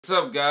What's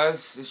up,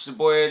 guys? It's your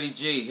boy Eddie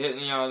G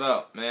hitting y'all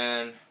up,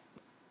 man.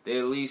 They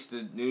released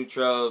the new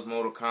trailer of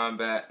Mortal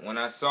Kombat. When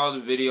I saw the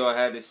video, I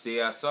had to see.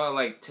 I saw it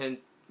like 10,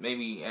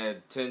 maybe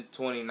at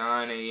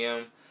 10:29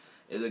 a.m.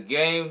 The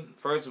game,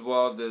 first of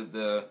all,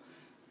 the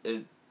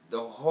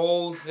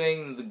whole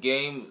thing, the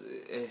game,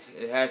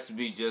 it has to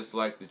be just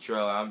like the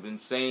trailer. I've been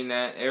saying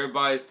that.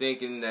 Everybody's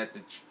thinking that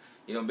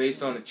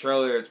based on the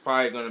trailer, it's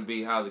probably going to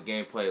be how the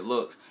gameplay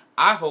looks.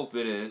 I hope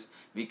it is,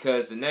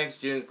 because the next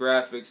gen's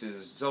graphics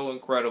is so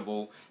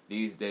incredible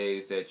these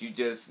days that you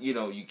just,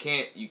 you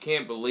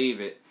can't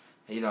believe it,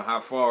 how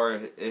far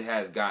it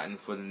has gotten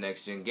for the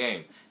next gen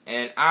game.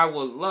 And I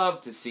would love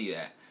to see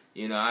that.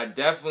 I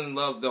definitely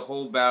love the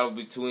whole battle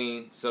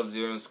between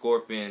Sub-Zero and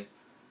Scorpion.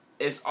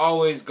 It's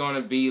always going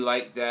to be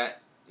like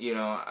that.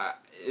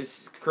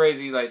 It's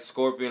crazy, like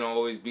Scorpion will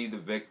always be the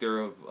victor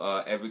of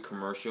every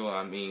commercial.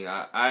 I mean,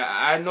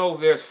 I know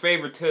there's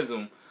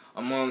favoritism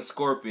among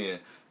Scorpion.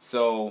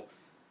 So,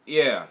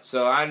 yeah.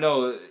 So I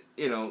know,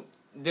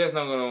 there's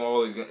not going to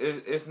always,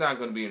 it's not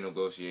going to be a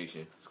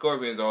negotiation.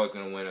 Scorpion's always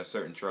going to win a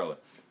certain trailer.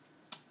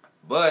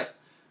 But,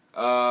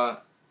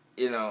 it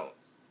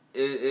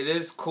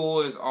is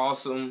cool. It's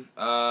awesome.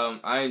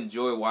 I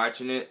enjoy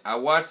watching it. I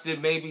watched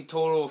it maybe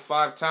total of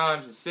 5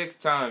 times or 6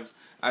 times.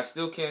 I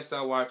still can't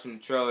stop watching the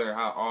trailer.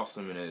 How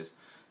awesome it is.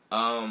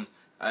 I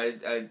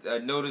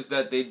noticed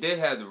that they did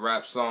have the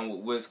rap song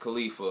with Wiz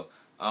Khalifa.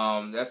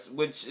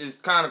 Which is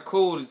kind of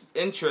cool. It's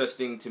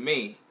interesting to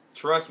me.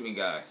 Trust me,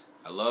 guys.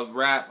 I love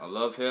rap. I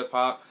love hip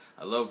hop.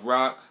 I love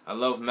rock. I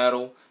love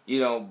metal.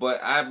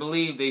 But I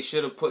believe they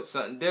should have put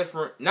something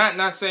different.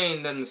 Not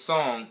saying that in the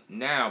song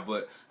now,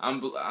 but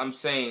I'm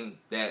saying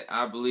that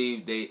I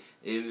believe they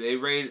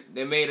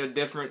made a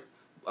different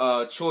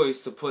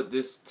choice to put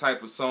this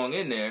type of song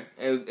in there.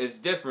 It's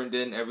different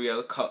than every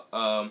other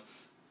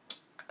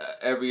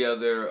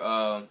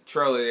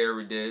trailer they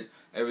ever did,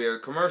 every other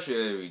commercial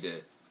they ever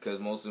did, because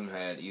most of them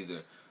had either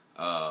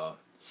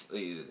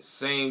the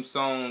same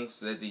songs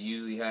that they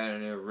usually had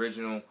in their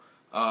original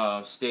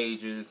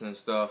stages and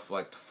stuff,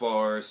 like the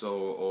forest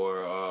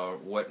or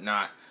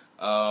whatnot.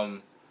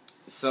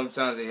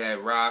 Sometimes they had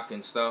rock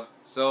and stuff.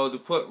 So to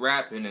put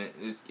rap in it,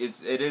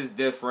 it is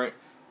different.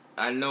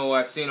 I know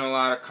I've seen a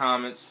lot of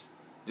comments,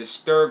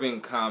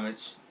 disturbing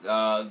comments,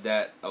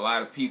 that a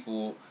lot of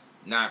people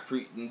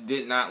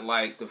did not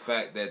like the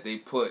fact that they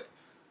put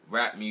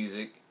rap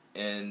music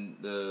in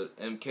the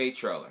MK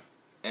trailer.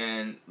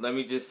 And let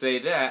me just say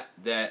that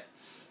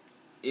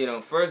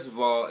first of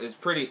all, it's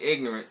pretty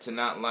ignorant to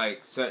not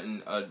like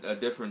a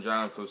different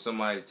genre for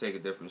somebody to take a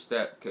different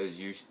step, because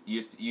you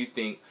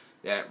think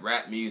that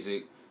rap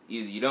music,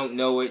 either you don't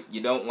know it, you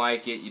don't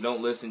like it, you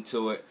don't listen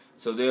to it,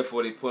 so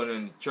therefore they put it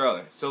in the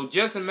trailer. So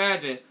just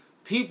imagine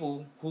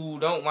people who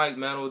don't like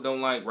metal,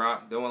 don't like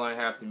rock, don't like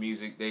half the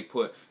music they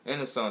put in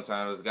the song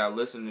titles got to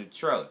listen to the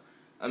trailer.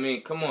 I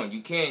mean, come on,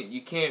 you can't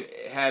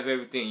have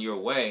everything your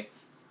way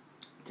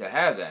to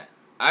have that.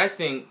 I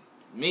think,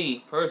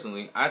 me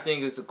personally, I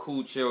think it's a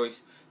cool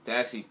choice to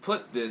actually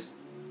put this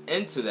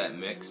into that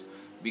mix,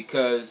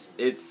 because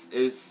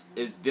it's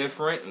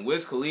different. And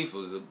Wiz Khalifa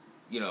is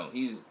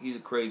he's a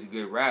crazy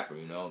good rapper.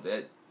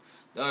 That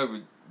don't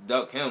ever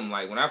duck him.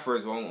 Like when I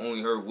first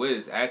only heard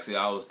Wiz, actually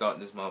I always thought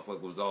this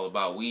motherfucker was all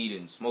about weed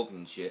and smoking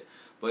and shit.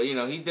 But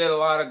he did a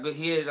lot of good.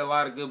 He had a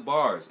lot of good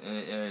bars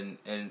and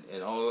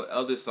all the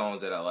other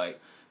songs that I like.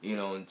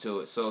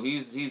 Into it. So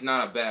he's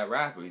not a bad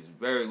rapper. He's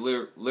very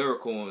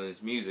lyrical in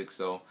his music.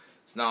 So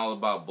it's not all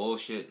about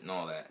bullshit and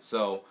all that.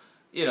 So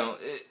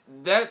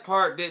that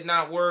part did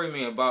not worry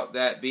me about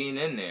that being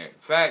in there. In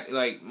fact,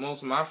 like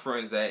most of my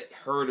friends that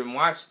heard and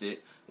watched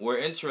it were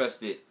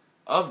interested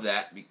of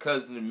that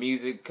because of the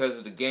music, because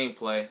of the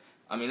gameplay.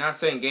 I mean, not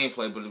saying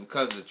gameplay, but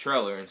because of the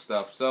trailer and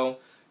stuff. So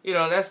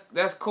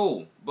that's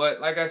cool. But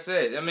like I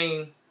said, I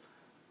mean,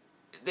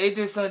 they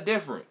did something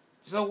different.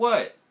 So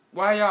what?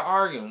 Why y'all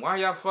arguing? Why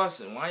y'all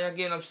fussing? Why y'all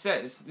getting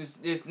upset?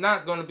 It's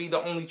not going to be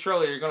the only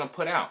trailer they're going to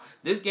put out.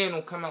 This game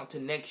will come out to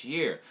next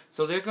year.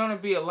 So there's going to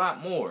be a lot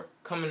more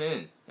coming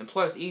in. And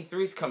plus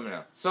E3's coming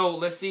out. So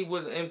let's see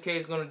what MK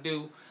is going to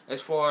do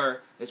as far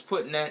as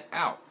putting that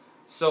out.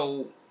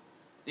 So,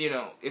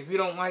 if you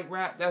don't like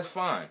rap, that's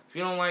fine. If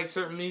you don't like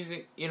certain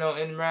music,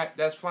 in rap,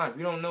 that's fine. If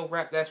you don't know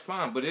rap, that's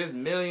fine. But there's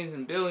millions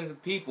and billions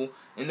of people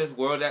in this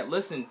world that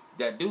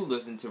do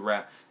listen to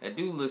rap, that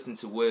do listen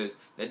to Wiz,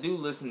 that do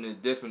listen to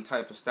different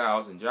type of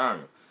styles and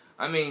genre.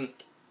 I mean,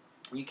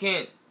 you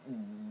can't,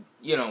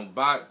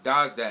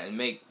 dodge that and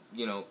make,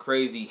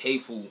 crazy,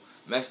 hateful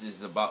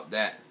messages about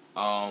that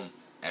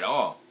at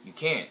all. You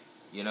can't,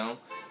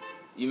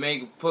 You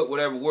may put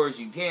whatever words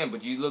you can,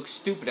 but you look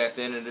stupid at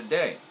the end of the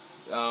day.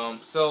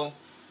 So,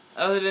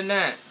 other than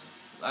that,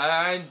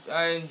 I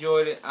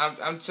enjoyed it.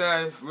 I'm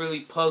trying to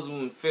really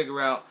puzzle and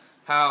figure out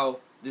how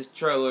this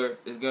trailer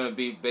is going to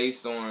be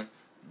based on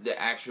the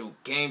actual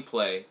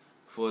gameplay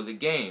for the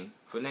game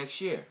for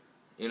next year.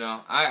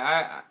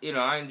 I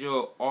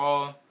enjoy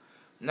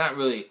not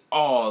really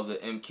all the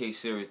MK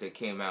series that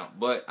came out,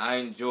 but I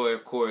enjoy,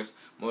 of course,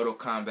 Mortal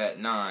Kombat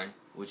 9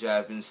 which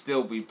I've been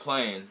still be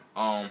playing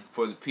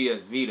for the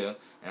PS Vita,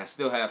 and I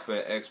still have for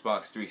the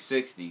Xbox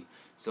 360.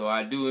 So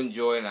I do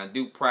enjoy it, and I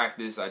do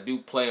practice, I do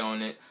play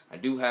on it, I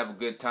do have a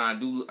good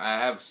time. I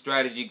have a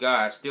strategy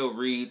guide. I still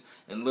read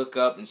and look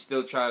up and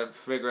still try to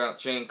figure out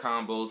chain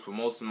combos for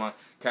most of my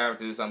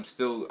characters. I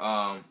still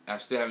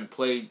haven't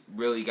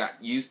really got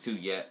used to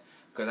yet,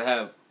 because I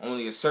have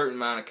only a certain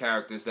amount of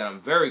characters that I'm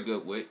very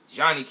good with.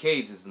 Johnny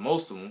Cage is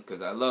most of them,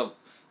 because I love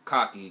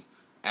cocky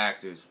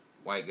actors,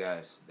 white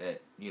guys that,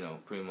 you know,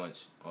 pretty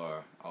much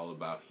are all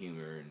about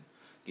humor and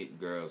getting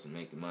girls and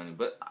making money.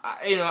 But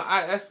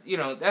that's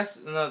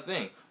another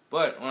thing.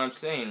 But what I'm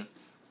saying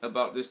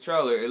about this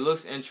trailer, it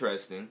looks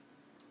interesting.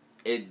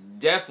 It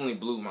definitely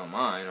blew my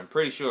mind. I'm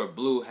pretty sure it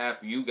blew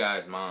half of you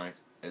guys'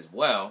 minds as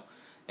well.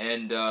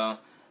 And I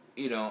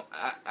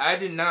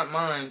did not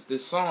mind the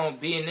song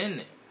being in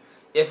there.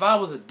 If I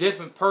was a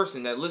different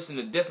person that listened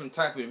to different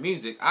type of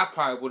music, I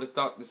probably would have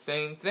thought the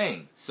same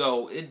thing.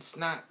 So it's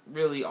not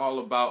really all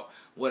about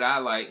what I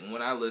like and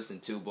what I listen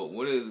to, but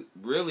what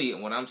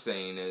I'm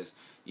saying is,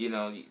 you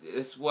know,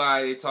 it's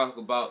why they talk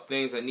about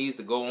things that needs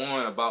to go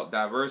on about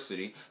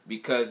diversity,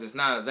 because it's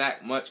not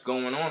that much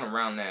going on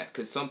around that.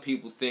 Because some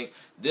people think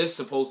this is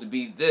supposed to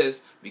be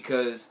this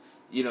because,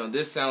 you know,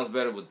 this sounds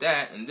better with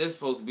that, and this is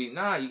supposed to be,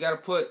 nah, you gotta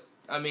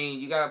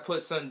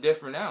put something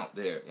different out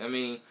there. I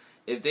mean,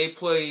 if they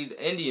played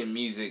Indian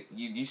music,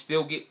 you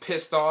still get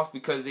pissed off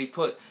because they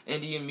put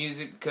Indian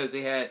music because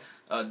they had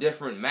a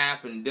different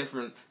map and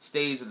different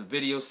stage of the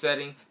video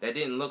setting that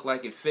didn't look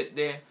like it fit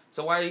there.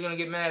 So why are you going to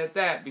get mad at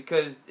that?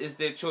 Because it's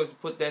their choice to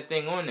put that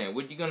thing on there.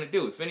 What you going to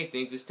do? If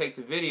anything, just take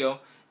the video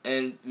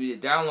and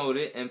download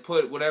it and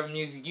put whatever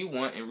music you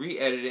want and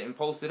re-edit it and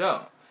post it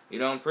up. You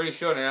know, I'm pretty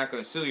sure they're not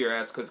going to sue your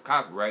ass because of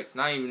copyrights.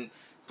 Not even,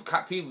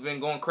 people been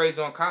going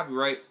crazy on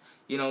copyrights,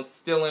 you know,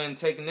 stealing,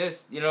 taking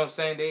this, you know what I'm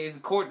saying? The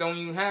court don't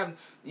even have,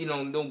 you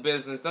know, no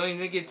business. Don't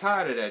even get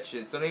tired of that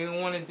shit. So they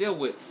don't want to deal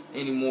with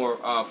any more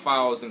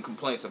files and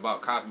complaints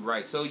about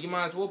copyright. So you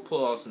might as well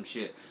pull out some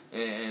shit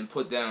and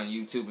put that on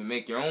YouTube and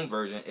make your own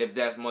version if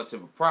that's much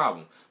of a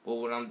problem. But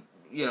what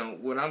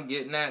I'm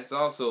getting at is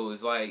also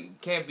is like,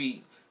 can't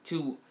be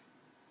too.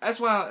 That's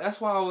why I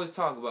always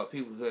talk about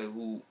people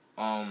who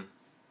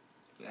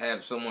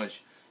have so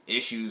much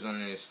issues on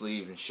their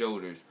sleeve and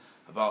shoulders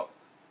about,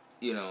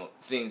 you know,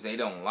 things they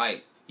don't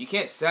like. You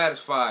can't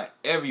satisfy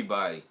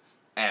everybody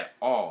at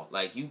all.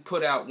 Like, you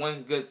put out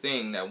one good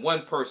thing that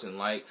one person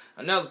like,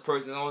 another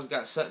person always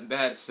got something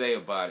bad to say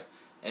about it.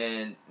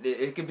 And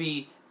it could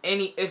be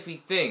any iffy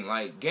thing.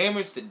 Like,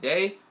 gamers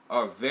today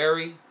are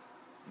very,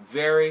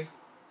 very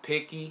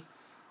picky.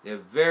 They're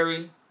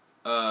very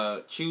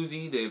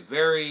choosy. They're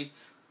very...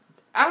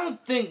 I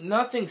don't think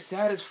nothing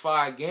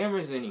satisfies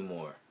gamers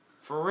anymore.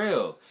 For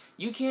real.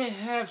 You can't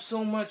have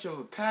so much of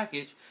a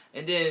package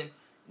and then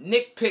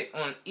nitpick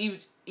on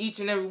each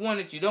and every one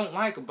that you don't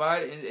like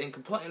about it and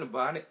complain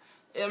about it.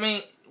 I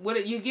mean,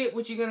 you get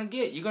what you're going to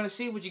get. You're going to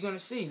see what you're going to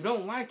see. If you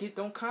don't like it,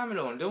 don't comment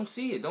on it. Don't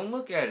see it. Don't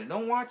look at it.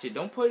 Don't watch it.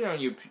 Don't put it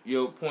on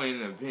your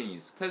point and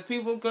opinions. Because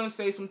people are going to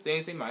say some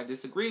things they might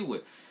disagree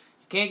with.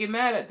 You can't get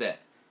mad at that.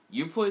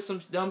 You put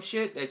some dumb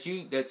shit that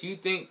you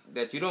think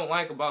that you don't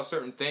like about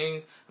certain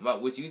things,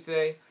 about what you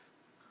say,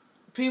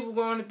 people are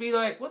going to be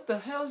like, what the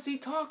hell is he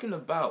talking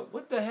about?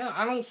 What the hell?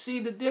 I don't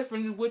see the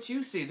difference in what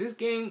you see. This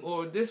game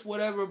or this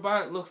whatever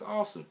about it looks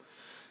awesome.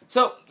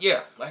 So,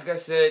 yeah, like I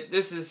said,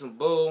 this is some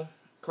bull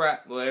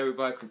crap what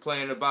everybody's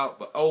complaining about.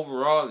 But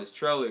overall, this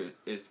trailer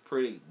is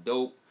pretty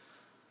dope.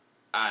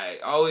 I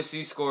always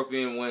see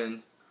Scorpion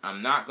win.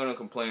 I'm not going to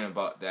complain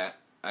about that.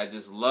 I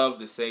just love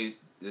the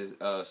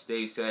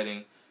stage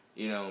setting.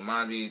 You know,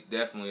 reminds me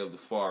definitely of the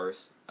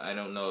forest. I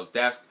don't know if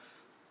that's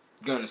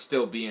gonna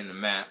still be in the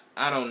map.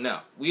 I don't know.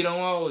 We don't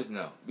always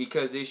know,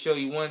 because they show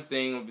you one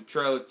thing of the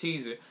trailer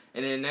teaser,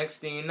 and then next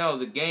thing you know,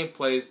 the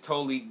gameplay is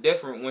totally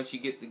different once you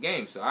get the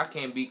game. So I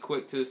can't be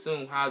quick to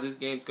assume how this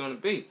game's gonna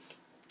be.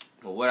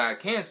 But what I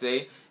can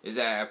say is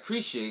that I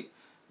appreciate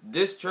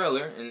this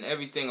trailer and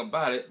everything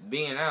about it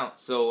being out,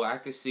 so I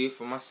can see it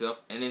for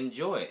myself and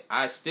enjoy it.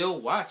 I still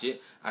watch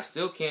it. I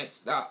still can't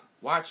stop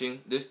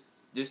watching this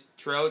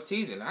trailer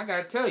teaser. And I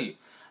gotta tell you,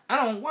 I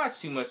don't watch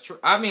too much.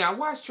 I mean, I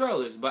watch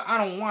trailers, but I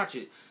don't watch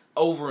it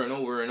over and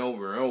over and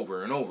over and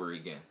over and over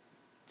again.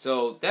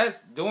 So that's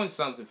doing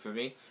something for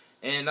me,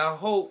 and I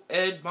hope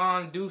Ed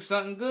Bond do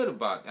something good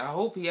about it. I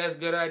hope he has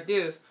good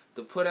ideas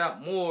to put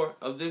out more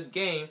of this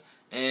game,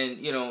 and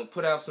you know,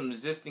 put out some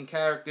existing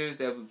characters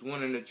that was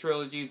one in the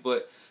trilogy,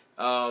 but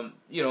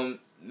you know,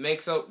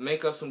 make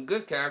up some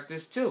good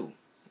characters too.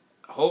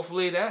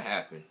 Hopefully that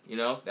happen. You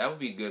know, that would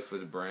be good for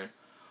the brand.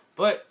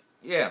 But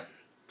yeah,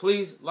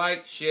 please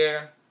like,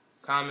 share,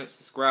 comment,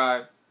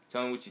 subscribe,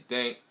 tell me what you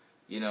think,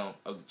 you know,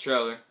 of the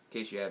trailer, in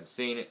case you haven't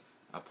seen it.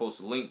 I'll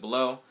post a link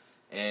below.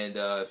 And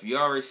if you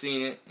already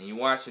seen it and you're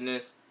watching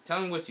this,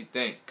 tell me what you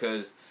think.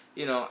 Because,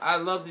 you know, I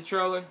love the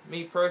trailer.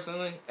 Me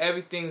personally,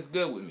 everything's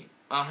good with me.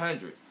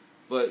 100.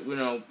 But, you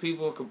know,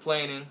 people are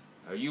complaining.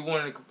 Are you one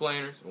of the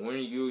complainers? Or are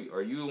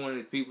you one of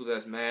the people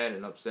that's mad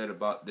and upset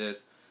about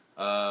this?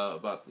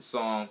 about the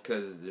song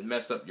because it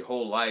messed up your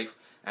whole life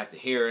after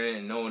hearing it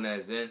and knowing that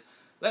it's in,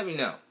 let me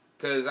know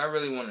because I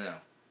really want to know.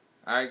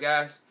 Alright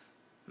guys,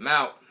 I'm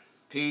out.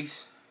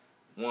 Peace.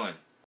 1.